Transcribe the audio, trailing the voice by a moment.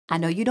I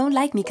know you don't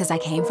like me because I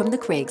came from the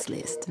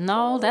Craigslist.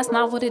 No, that's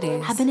not what it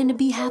is. I've been in the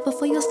beehive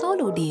for your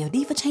solo deal.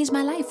 Diva changed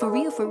my life, for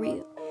real, for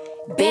real.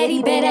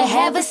 Betty better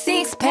have a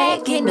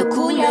six-pack in the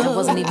cooler. It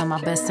wasn't even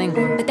my best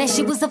single. But that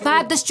shit was a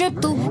vibe to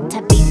strip through.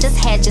 Tabeetha's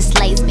head just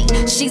slays me.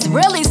 She's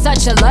really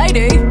such a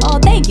lady. Oh,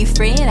 thank you,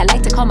 friend. I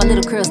like to call my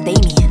little curls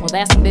Damien. Well,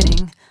 that's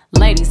fitting.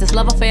 Ladies, this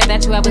love affair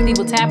that you have with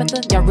Evil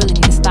Tabitha, y'all really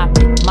need to stop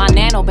it. My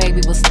nano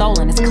baby was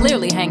stolen. It's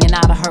clearly hanging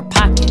out of her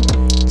pocket.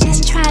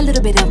 Just try a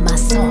little bit of my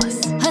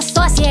sauce. Her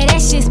sauce, yeah,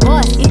 that shit's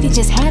boss. If you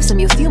just have some,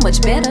 you'll feel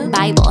much better.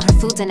 Bible, her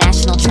food's a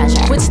national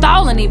treasure. Quit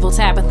stalling, Evil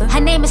Tabitha.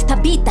 Her name is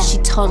Tabeetha. She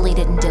totally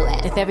didn't do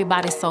it. If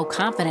everybody's so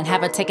confident,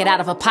 have her take it out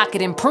of her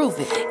pocket and prove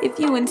it. If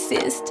you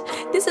insist.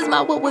 This is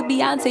my What Would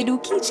Beyoncé Do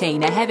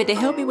keychain. I have it to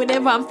help me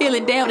whenever I'm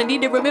feeling down and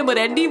need to remember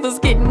that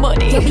Divas getting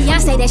money. Yo,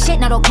 Beyoncé, that shit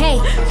not okay.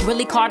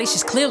 Really, Cardi,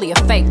 she's clearly a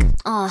fake.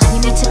 You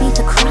need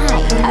Tabeetha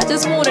cry. I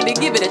just wanted to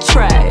give it a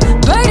try.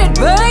 Bait it,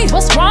 babe!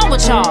 What's wrong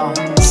with y'all?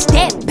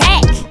 Step